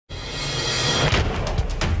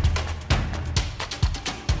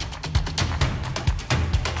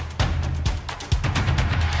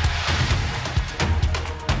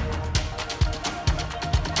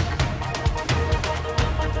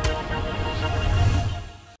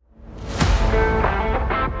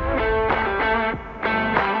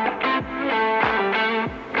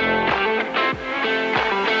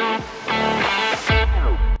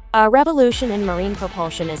A revolution in marine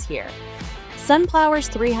propulsion is here. SunPlower's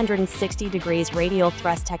 360 degrees radial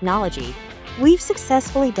thrust technology. We've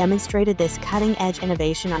successfully demonstrated this cutting-edge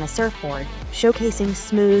innovation on a surfboard, showcasing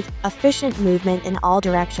smooth, efficient movement in all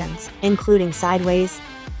directions, including sideways.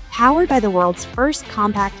 Powered by the world's first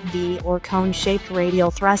compact V or cone-shaped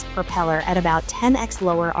radial thrust propeller at about 10x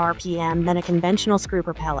lower RPM than a conventional screw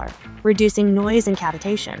propeller, reducing noise and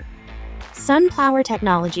cavitation. SunPlower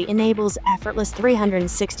technology enables effortless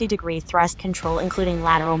 360-degree thrust control, including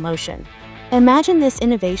lateral motion. Imagine this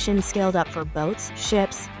innovation scaled up for boats,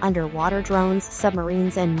 ships, underwater drones,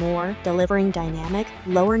 submarines, and more, delivering dynamic,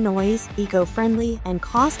 lower noise, eco-friendly, and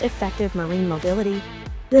cost-effective marine mobility.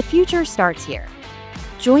 The future starts here.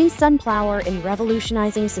 Join SunPlower in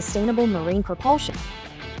revolutionizing sustainable marine propulsion.